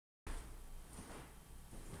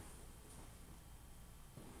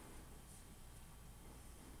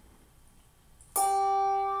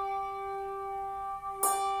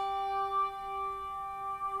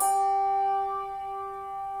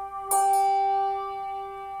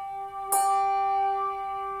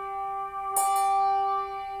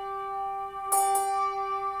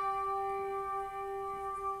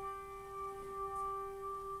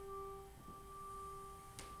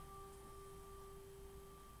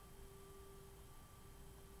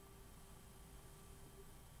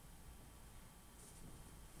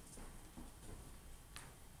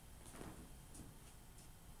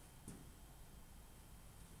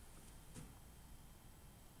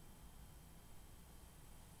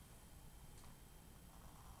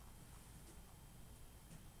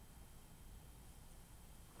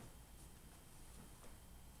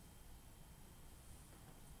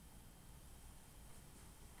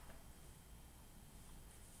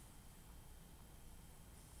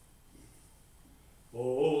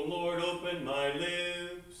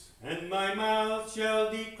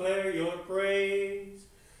declare your praise.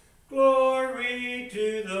 Glory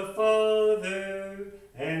to the Father,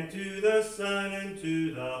 and to the Son, and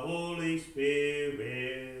to the Holy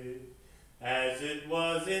Spirit, as it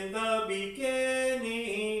was in the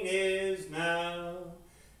beginning, is now,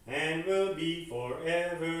 and will be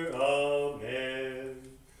forever. Amen.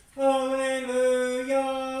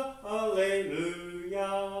 Alleluia,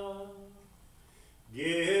 alleluia.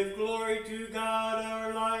 Give glory to God,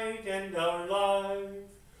 our light and our life.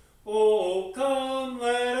 Oh, come,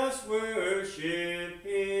 let us worship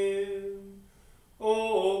him.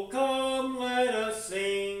 Oh, come, let us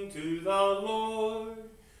sing to the Lord.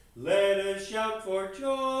 Let us shout for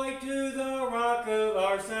joy to the rock of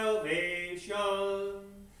our salvation.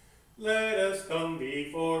 Let us come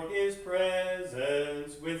before his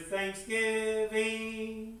presence with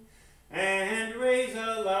thanksgiving, and raise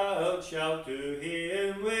a loud shout to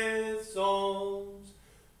him with songs.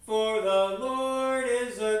 For the Lord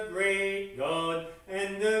is a great God,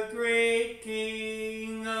 and a great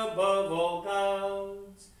King above all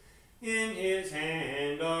gods. In his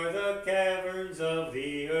hand are the caverns of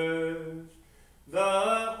the earth. The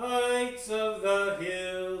heights of the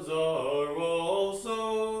hills are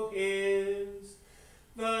also his.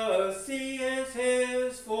 The sea is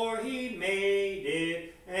his, for he made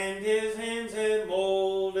it, and his hands have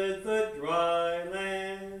molded the dry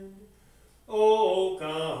land. Oh,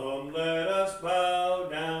 come, let us bow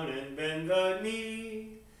down and bend the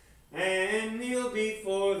knee, and kneel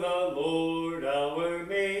before the Lord our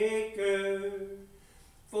Maker.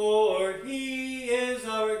 For he is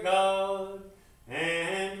our God,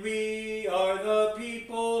 and we are the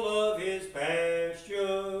people of his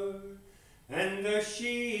pasture, and the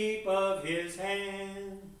sheep of his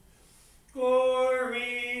hand.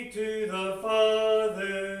 Glory to the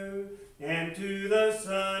Father, and to the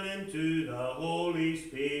Son, and to the Holy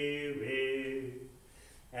Spirit,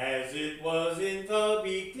 as it was in the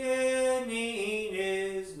beginning,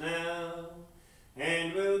 is now,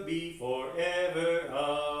 and will be forever.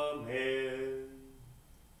 Amen.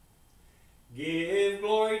 Give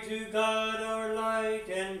glory to God, our light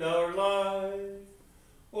and our life.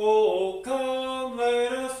 Oh, come,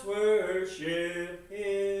 let us worship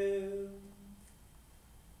him.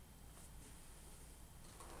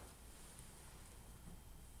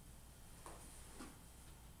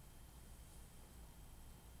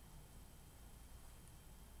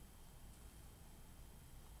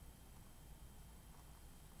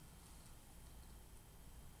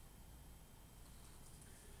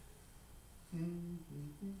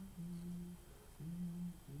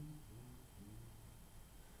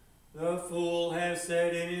 The fool has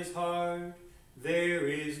said in his heart, there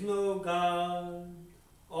is no God.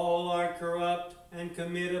 All are corrupt and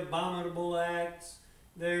commit abominable acts.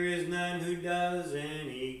 There is none who does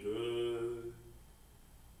any good.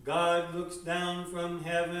 God looks down from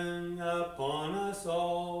heaven upon us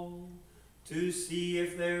all, to see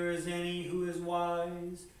if there is any who is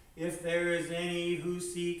wise, if there is any who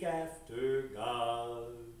seek after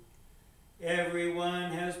God.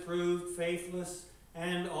 Everyone has proved faithless,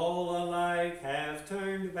 and all alike have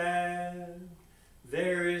turned bad.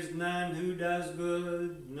 There is none who does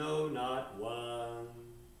good, no, not one.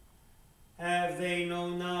 Have they no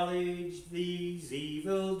knowledge, these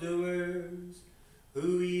evildoers,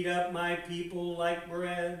 who eat up my people like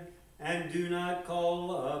bread, and do not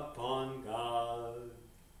call upon God?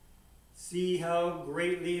 See how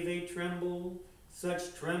greatly they tremble,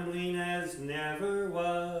 such trembling as never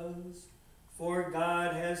was. For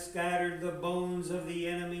God has scattered the bones of the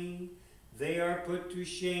enemy. They are put to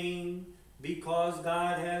shame, because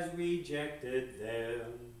God has rejected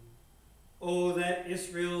them. Oh, that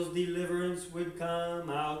Israel's deliverance would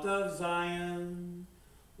come out of Zion.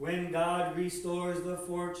 When God restores the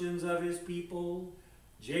fortunes of his people,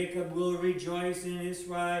 Jacob will rejoice, in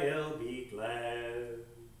Israel be glad.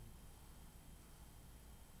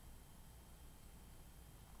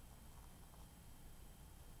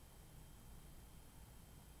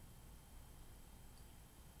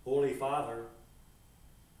 Holy Father,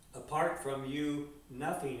 apart from you,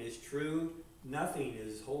 nothing is true, nothing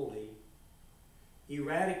is holy.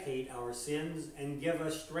 Eradicate our sins and give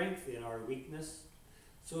us strength in our weakness,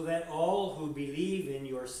 so that all who believe in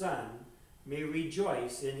your Son may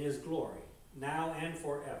rejoice in his glory, now and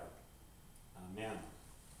forever. Amen.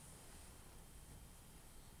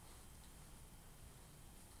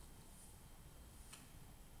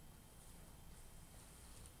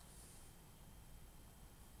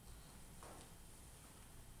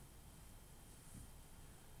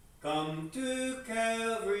 Come to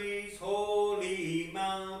Calvary's holy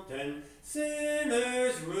mountain,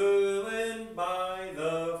 sinners ruined by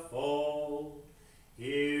the fall.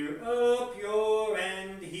 Here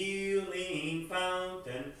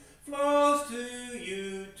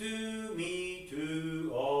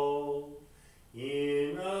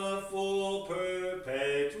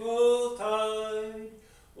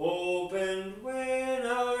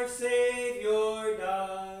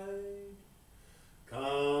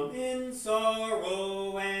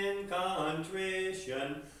sorrow and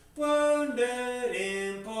contrition, wounded,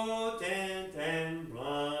 impotent, and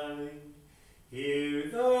blind. Hear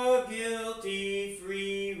the guilty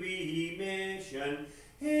free remission,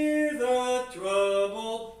 hear the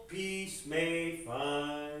troubled peace may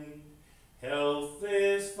find. Health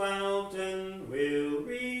this fountain will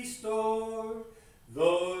restore,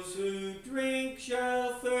 those who drink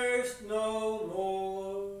shall thirst no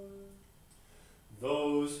more.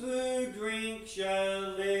 Those who drink shall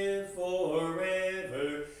live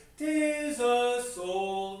forever, 'tis a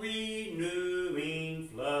soul renewing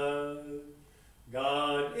flood.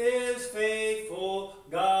 God is faithful,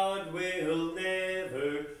 God will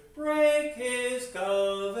never break his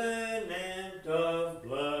covenant of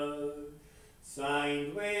blood,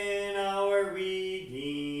 signed when our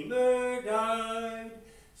Redeemer died,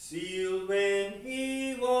 sealed when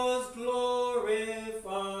he was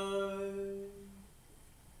glorified.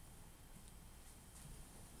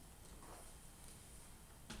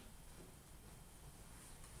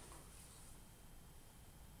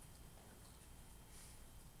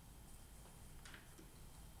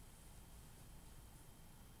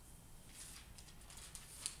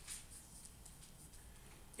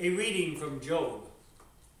 A reading from Job,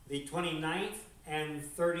 the 29th and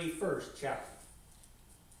 31st chapter.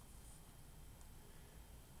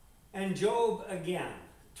 And Job again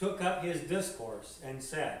took up his discourse and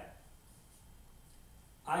said,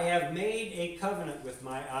 I have made a covenant with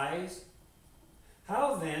my eyes.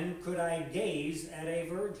 How then could I gaze at a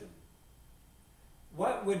virgin?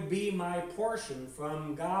 What would be my portion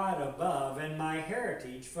from God above and my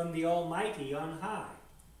heritage from the Almighty on high?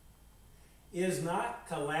 Is not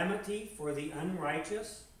calamity for the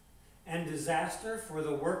unrighteous and disaster for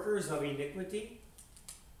the workers of iniquity?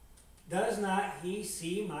 Does not he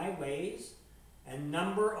see my ways and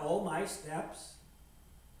number all my steps?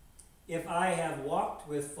 If I have walked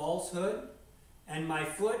with falsehood and my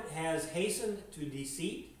foot has hastened to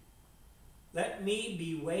deceit, let me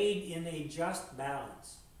be weighed in a just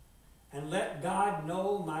balance, and let God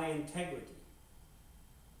know my integrity.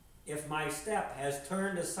 If my step has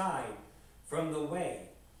turned aside from the way,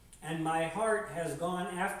 and my heart has gone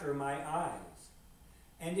after my eyes,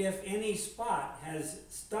 and if any spot has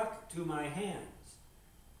stuck to my hands,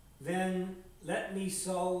 then let me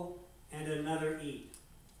sow and another eat,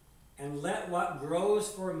 and let what grows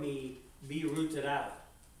for me be rooted out.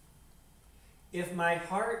 If my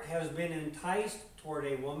heart has been enticed toward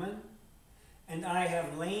a woman, and I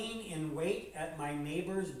have lain in wait at my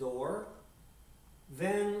neighbor's door,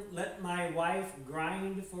 then let my wife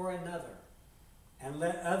grind for another, and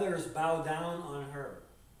let others bow down on her.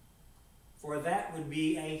 For that would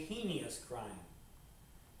be a heinous crime.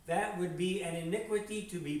 That would be an iniquity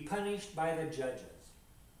to be punished by the judges.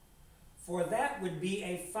 For that would be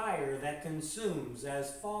a fire that consumes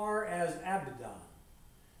as far as Abaddon,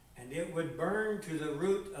 and it would burn to the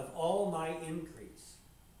root of all my increase.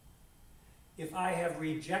 If I have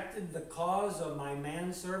rejected the cause of my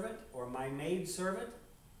manservant or my maidservant,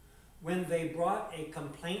 when they brought a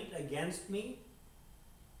complaint against me,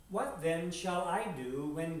 what then shall I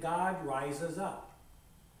do when God rises up?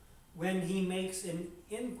 When he makes an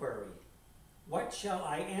inquiry, what shall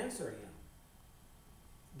I answer him?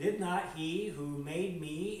 Did not he who made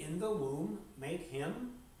me in the womb make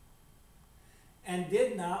him? And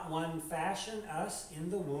did not one fashion us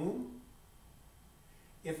in the womb?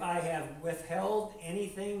 If I have withheld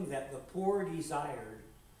anything that the poor desired,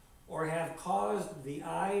 or have caused the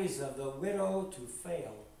eyes of the widow to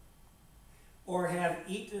fail, or have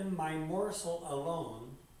eaten my morsel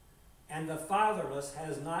alone, and the fatherless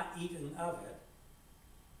has not eaten of it.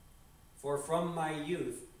 For from my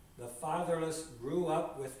youth the fatherless grew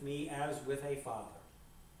up with me as with a father,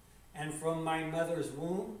 and from my mother's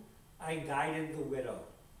womb I guided the widow.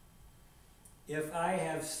 If I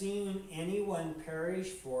have seen anyone perish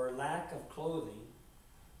for lack of clothing,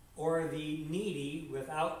 or the needy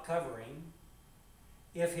without covering,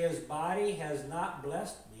 if his body has not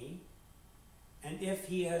blessed me, and if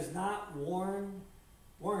he has not warmed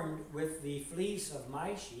with the fleece of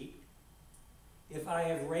my sheep, if I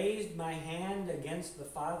have raised my hand against the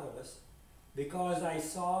fatherless, because I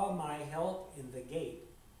saw my help in the gate,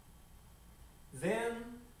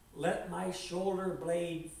 then let my shoulder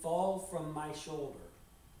blade fall from my shoulder,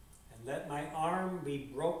 and let my arm be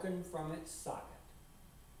broken from its socket.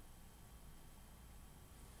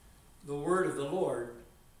 The word of the Lord.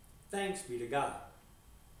 Thanks be to God.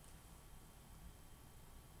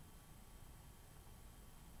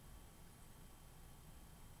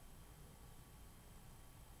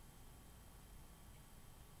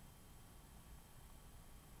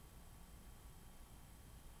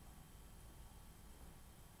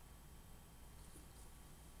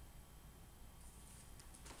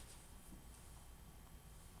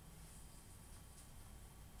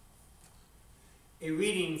 A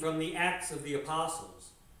reading from the Acts of the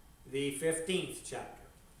Apostles, the 15th chapter.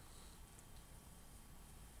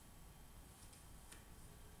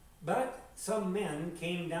 But some men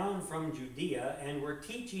came down from Judea and were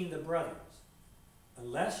teaching the brothers,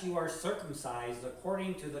 unless you are circumcised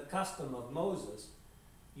according to the custom of Moses,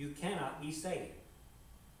 you cannot be saved.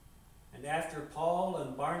 And after Paul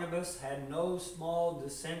and Barnabas had no small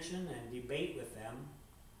dissension and debate with them,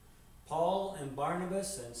 Paul and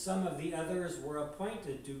Barnabas and some of the others were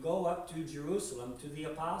appointed to go up to Jerusalem to the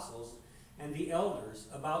apostles and the elders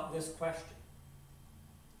about this question.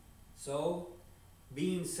 So,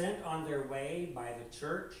 being sent on their way by the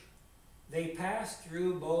church, they passed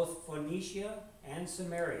through both Phoenicia and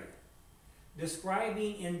Samaria,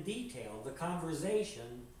 describing in detail the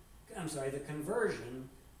conversion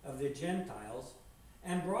of the Gentiles,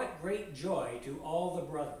 and brought great joy to all the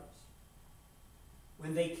brothers.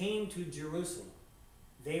 When they came to Jerusalem,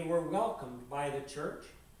 they were welcomed by the church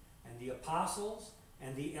and the apostles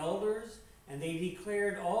and the elders, and they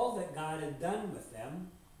declared all that God had done with them.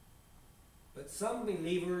 But some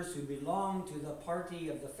believers who belonged to the party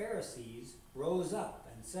of the Pharisees rose up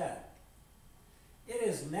and said, "It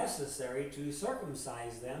is necessary to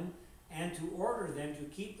circumcise them and to order them to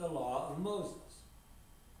keep the law of Moses."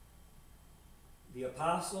 The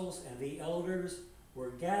apostles and the elders were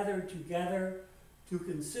gathered together to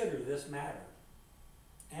consider this matter.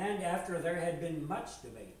 And after there had been much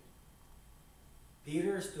debate,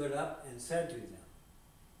 Peter stood up and said to them,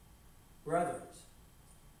 "Brothers,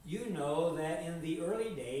 you know that in the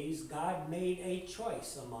early days God made a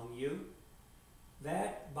choice among you,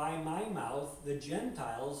 that by my mouth the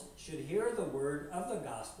Gentiles should hear the word of the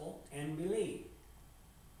gospel and believe.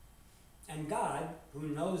 And God, who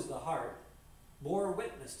knows the heart, bore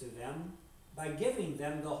witness to them by giving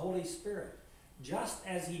them the Holy Spirit, just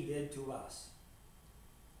as he did to us.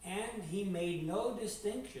 And he made no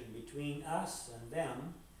distinction between us and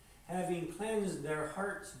them, having cleansed their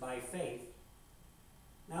hearts by faith.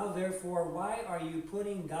 Now therefore, why are you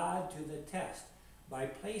putting God to the test by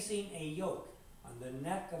placing a yoke on the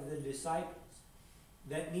neck of the disciples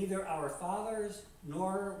that neither our fathers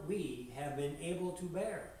nor we have been able to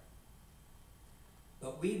bear?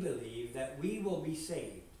 But we believe that we will be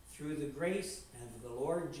saved through the grace of the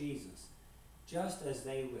Lord Jesus, just as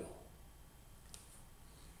they will."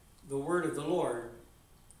 The word of the Lord.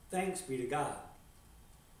 Thanks be to God.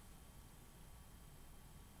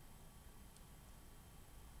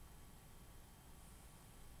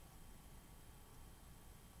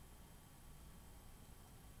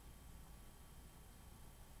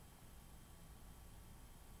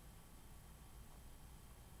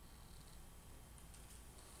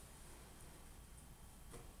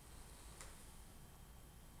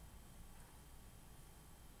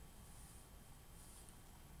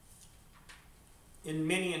 In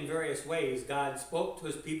many and various ways, God spoke to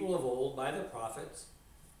his people of old by the prophets,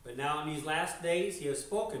 but now in these last days he has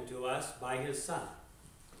spoken to us by his Son.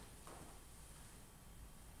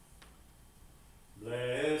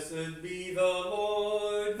 Blessed be the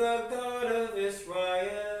Lord, the God of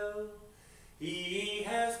Israel. He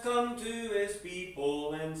has come to his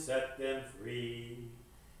people and set them free.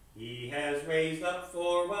 He has raised up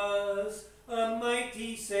for us a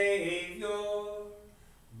mighty Savior,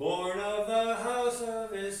 born of the house of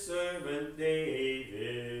his servant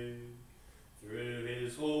David. Through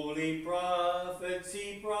his holy prophets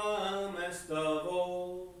he promised of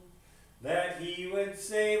old that he would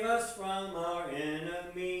save us from our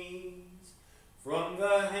enemies, from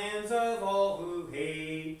the hands of all who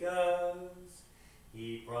hate us.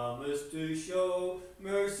 He promised to show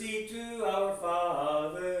mercy to our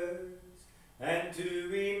fathers and to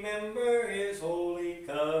remember his holy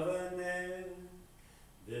covenant.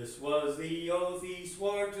 This was the oath he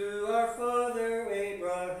swore to our father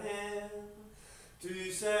Abraham, to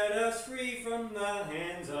set us free from the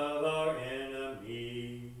hands of our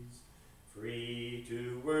enemies, free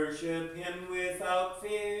to worship him without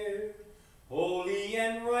fear, holy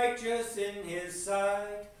and righteous in his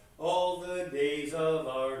sight all the days of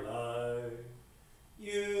our life.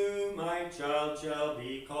 You, my child, shall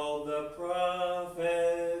be called the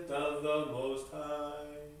prophet of the Most High.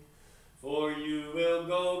 For you will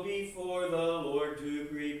go before the Lord to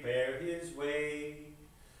prepare his way,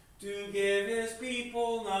 to give his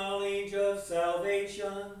people knowledge of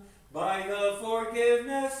salvation by the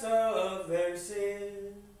forgiveness of their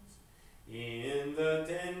sins. In the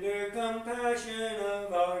tender compassion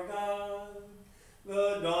of our God,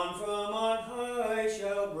 the dawn from on high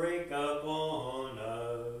shall break upon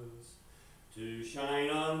us, to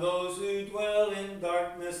shine on those who dwell in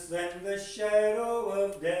darkness and the shadow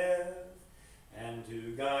of death, and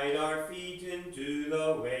to guide our feet into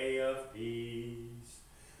the way of peace.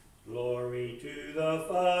 Glory to the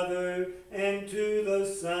Father, and to the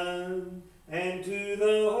Son, and to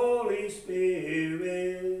the Holy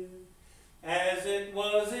Spirit, as it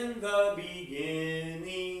was in the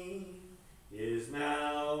beginning, is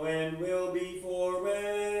now, and will be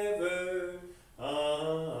forever.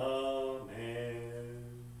 Amen.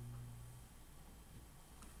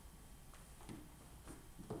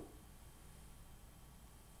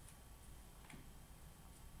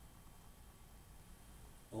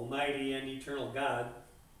 Almighty and eternal God,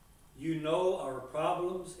 you know our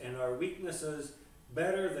problems and our weaknesses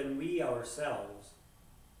better than we ourselves.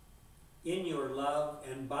 In your love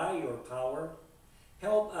and by your power,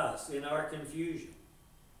 help us in our confusion,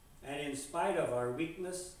 and in spite of our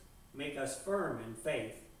weakness, make us firm in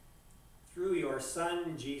faith. Through your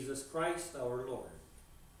Son, Jesus Christ, our Lord.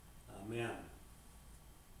 Amen.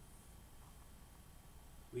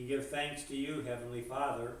 We give thanks to you, Heavenly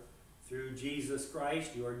Father, through Jesus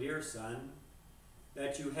Christ, your dear Son,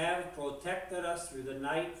 that you have protected us through the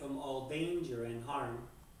night from all danger and harm.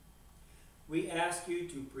 We ask you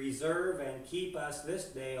to preserve and keep us this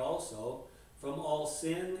day also from all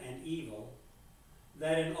sin and evil,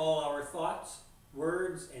 that in all our thoughts,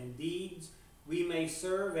 words, and deeds we may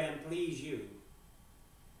serve and please you.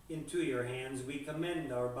 Into your hands we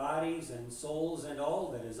commend our bodies and souls and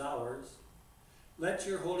all that is ours. Let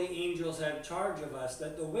your holy angels have charge of us,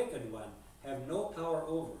 that the wicked one have no power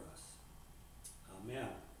over us. Amen.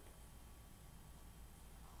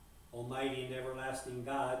 Almighty and everlasting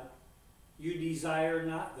God, you desire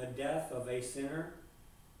not the death of a sinner,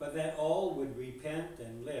 but that all would repent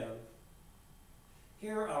and live.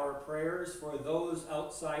 Hear our prayers for those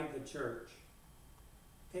outside the church.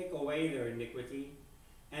 Take away their iniquity,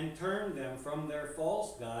 and turn them from their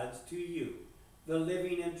false gods to you, the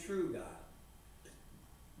living and true God.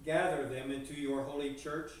 Gather them into your holy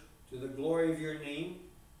church to the glory of your name,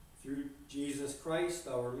 through Jesus Christ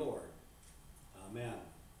our Lord. Amen.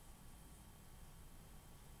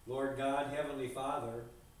 Lord God, Heavenly Father,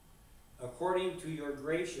 according to your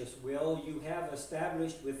gracious will, you have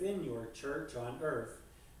established within your church on earth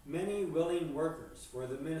many willing workers for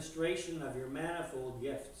the ministration of your manifold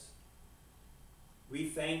gifts. We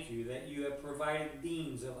thank you that you have provided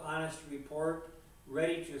deans of honest report,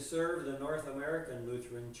 ready to serve the North American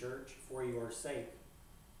Lutheran Church for your sake.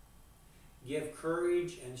 Give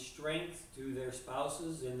courage and strength to their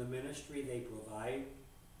spouses in the ministry they provide.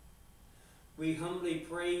 We humbly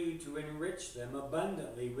pray you to enrich them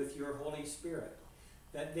abundantly with your Holy Spirit,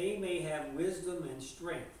 that they may have wisdom and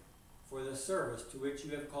strength for the service to which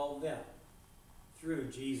you have called them. Through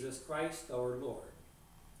Jesus Christ our Lord.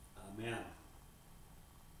 Amen.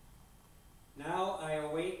 Now I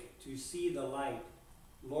awake to see the light.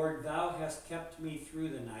 Lord, thou hast kept me through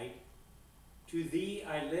the night. To thee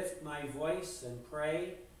I lift my voice and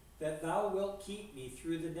pray that thou wilt keep me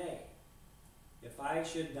through the day. If I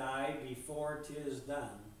should die before 'tis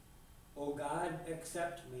done, O God,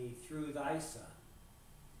 accept me through thy Son.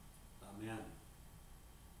 Amen.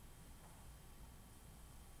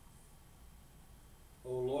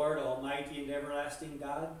 O Lord, almighty and everlasting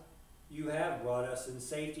God, you have brought us in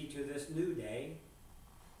safety to this new day.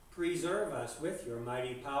 Preserve us with your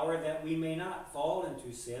mighty power, that we may not fall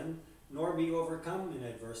into sin, nor be overcome in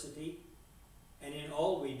adversity. And in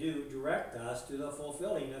all we do, direct us to the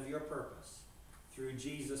fulfilling of your purpose. Through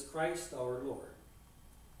Jesus Christ our Lord.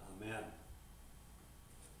 Amen.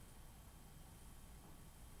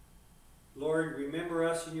 Lord, remember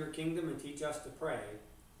us in your kingdom and teach us to pray.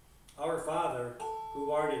 Our Father,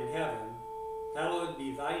 who art in heaven, hallowed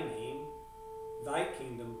be thy name. Thy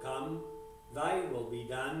kingdom come, thy will be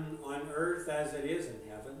done on earth as it is in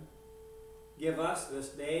heaven. Give us this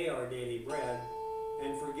day our daily bread,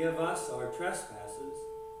 and forgive us our trespasses,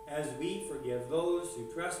 as we forgive those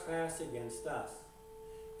who trespass against us.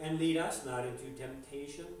 And lead us not into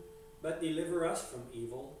temptation, but deliver us from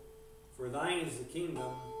evil. For thine is the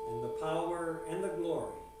kingdom, and the power, and the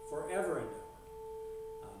glory, forever and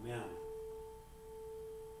ever. Amen.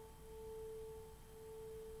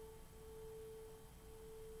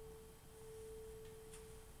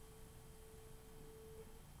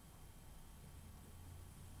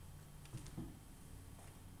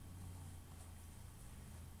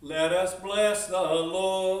 Let us bless the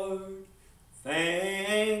Lord.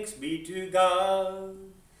 Thanks be to God.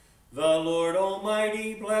 The Lord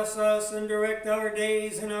Almighty bless us and direct our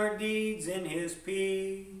days and our deeds in his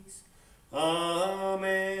peace.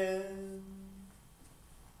 Amen.